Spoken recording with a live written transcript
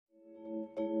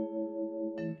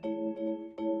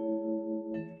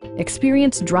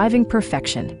Experience driving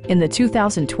perfection in the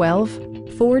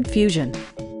 2012 Ford Fusion.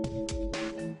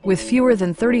 With fewer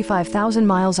than 35,000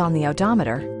 miles on the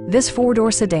odometer, this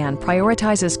four-door sedan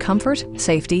prioritizes comfort,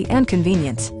 safety, and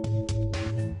convenience.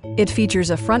 It features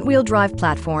a front-wheel drive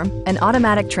platform, an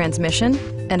automatic transmission,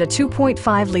 and a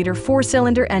 2.5-liter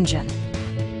four-cylinder engine.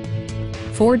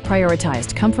 Ford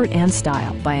prioritized comfort and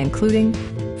style by including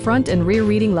front and rear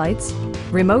reading lights,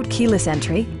 remote keyless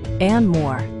entry, and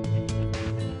more.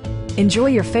 Enjoy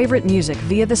your favorite music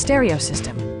via the stereo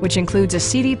system, which includes a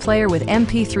CD player with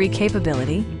MP3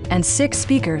 capability and 6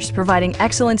 speakers providing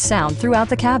excellent sound throughout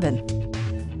the cabin.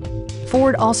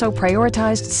 Ford also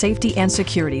prioritized safety and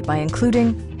security by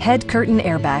including head curtain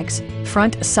airbags,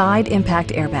 front side impact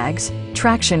airbags,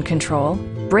 traction control,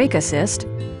 brake assist,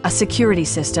 a security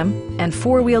system, and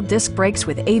 4-wheel disc brakes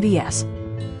with ABS.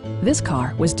 This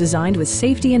car was designed with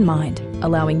safety in mind,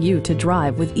 allowing you to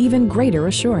drive with even greater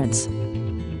assurance.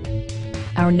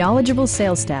 Our knowledgeable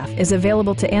sales staff is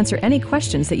available to answer any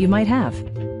questions that you might have.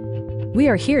 We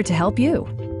are here to help you.